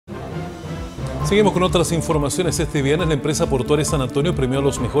Seguimos con otras informaciones. Este viernes la empresa portuaria San Antonio premió a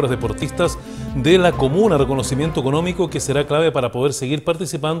los mejores deportistas de la comuna, reconocimiento económico que será clave para poder seguir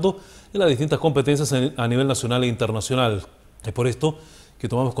participando en las distintas competencias a nivel nacional e internacional. Es por esto que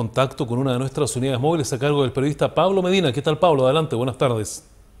tomamos contacto con una de nuestras unidades móviles a cargo del periodista Pablo Medina. ¿Qué tal, Pablo? Adelante, buenas tardes.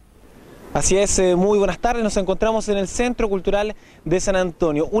 Así es, muy buenas tardes. Nos encontramos en el Centro Cultural de San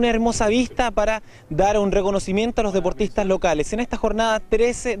Antonio. Una hermosa vista para dar un reconocimiento a los deportistas locales. En esta jornada,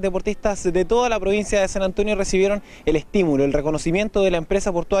 13 deportistas de toda la provincia de San Antonio recibieron el estímulo, el reconocimiento de la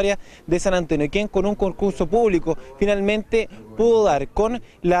empresa portuaria de San Antonio, quien con un concurso público finalmente pudo dar con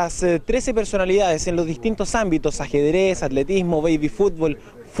las 13 personalidades en los distintos ámbitos: ajedrez, atletismo, baby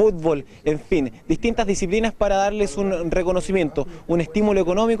fútbol, en fin, distintas disciplinas, para darles un reconocimiento, un estímulo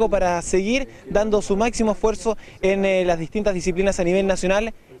económico para seguir dando su máximo esfuerzo en las distintas disciplinas a nivel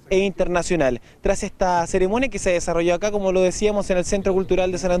nacional e internacional. Tras esta ceremonia que se desarrolló acá, como lo decíamos, en el Centro Cultural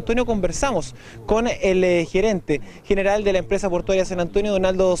de San Antonio, conversamos con el gerente general de la empresa portuaria San Antonio,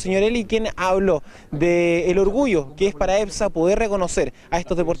 Donaldo Signorelli, quien habló del orgullo que es para Epsa poder reconocer a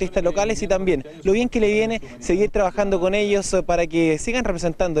estos deportistas locales y también lo bien que le viene seguir trabajando con ellos para que sigan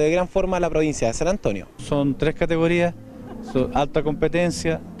representando de gran forma a la provincia de San Antonio. Son 3 categorías: alta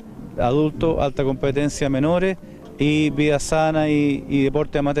competencia, adulto, alta competencia, menores, y vida sana y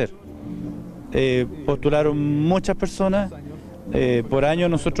deporte amateur. Postularon muchas personas. Por año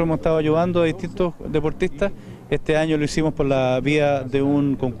nosotros hemos estado ayudando a distintos deportistas. Este año lo hicimos por la vía de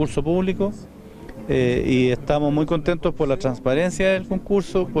un concurso público y estamos muy contentos por la transparencia del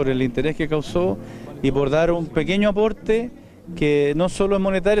concurso, por el interés que causó y por dar un pequeño aporte que no solo es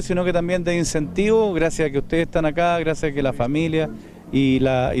monetario, sino que también de incentivo, gracias a que ustedes están acá, gracias a que la familia y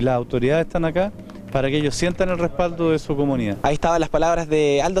las autoridades están acá, para que ellos sientan el respaldo de su comunidad. Ahí estaban las palabras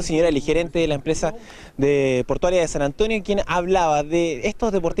de Aldo Signorelli, gerente de la empresa portuaria de San Antonio, quien hablaba de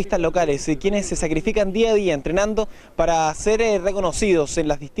estos deportistas locales, quienes se sacrifican día a día entrenando para ser reconocidos en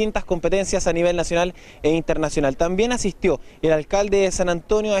las distintas competencias a nivel nacional e internacional. También asistió el alcalde de San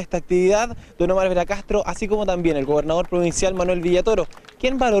Antonio a esta actividad, don Omar Castro, así como también el gobernador provincial Manuel Villatoro,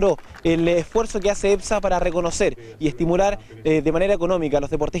 quien valoró el esfuerzo que hace Epsa para reconocer y estimular de manera económica a los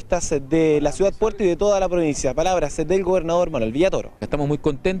deportistas de la ciudad puerto y de toda la provincia. Palabras del gobernador Manuel Villatoro. Estamos muy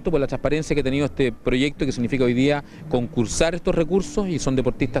contentos por la transparencia que ha tenido este proyecto, que significa hoy día concursar estos recursos, y son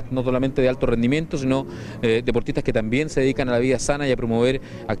deportistas no solamente de alto rendimiento, sino deportistas que también se dedican a la vida sana y a promover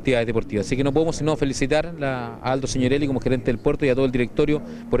actividades deportivas. Así que no podemos sino felicitar a Aldo Signorelli como gerente del puerto y a todo el directorio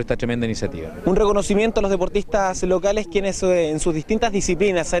por esta tremenda iniciativa. Un reconocimiento a los deportistas locales, quienes en sus distintas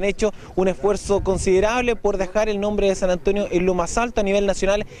disciplinas han hecho un esfuerzo considerable por dejar el nombre de San Antonio en lo más alto a nivel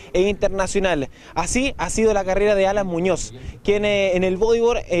nacional e internacional. Así ha sido la carrera de Alan Muñoz, quien en el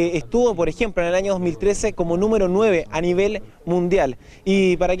bodyboard estuvo, por ejemplo, en el año 2013 como número 9 a nivel mundial.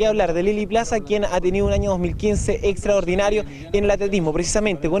 Y para qué hablar de Lili Plaza, quien ha tenido un año 2015 extraordinario en el atletismo.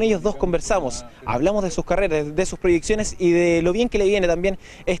 Precisamente con ellos dos conversamos, hablamos de sus carreras, de sus proyecciones y de lo bien que le viene también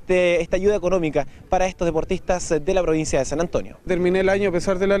esta ayuda económica para estos deportistas de la provincia de San Antonio. Terminé el año, a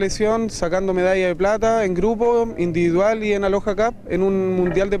pesar de la lesión, sacando medalla de plata en grupo, individual y en Aloha Cup, en un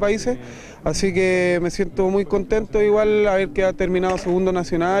mundial de países. Así que me siento muy contento igual haber quedado terminado segundo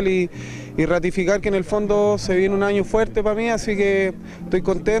nacional y ratificar que en el fondo se viene un año fuerte para mí, así que estoy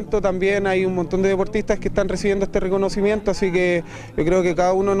contento. También hay un montón de deportistas que están recibiendo este reconocimiento, así que yo creo que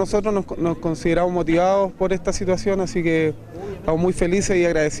cada uno de nosotros nos consideramos motivados por esta situación, así que estamos muy felices y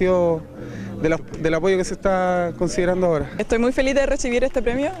agradecidos del apoyo que se está considerando ahora. Estoy muy feliz de recibir este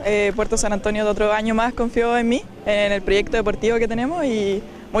premio. Puerto San Antonio de otro año más confió en mí, en el proyecto deportivo que tenemos, y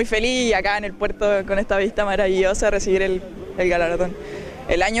muy feliz acá en el puerto con esta vista maravillosa de recibir el galardón.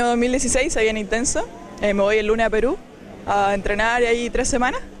 El año 2016 se viene intenso. Me voy el lunes a Perú a entrenar ahí 3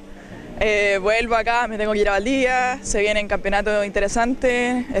 semanas. Vuelvo acá, me tengo que ir a Valdivia, se viene un campeonato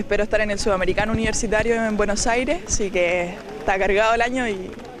interesante, espero estar en el Sudamericano Universitario en Buenos Aires, así que está cargado el año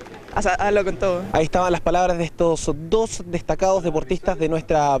y hazlo con todo. Ahí estaban las palabras de estos dos destacados deportistas de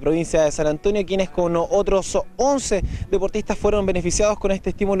nuestra provincia de San Antonio, quienes con otros 11 deportistas fueron beneficiados con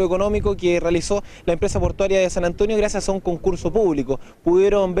este estímulo económico que realizó la empresa portuaria de San Antonio gracias a un concurso público.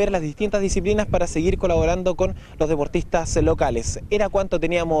 Pudieron ver las distintas disciplinas para seguir colaborando con los deportistas locales. Era cuanto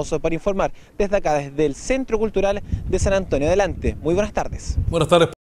teníamos para informar desde acá, desde el Centro Cultural de San Antonio. Adelante, muy buenas tardes. Buenas tardes.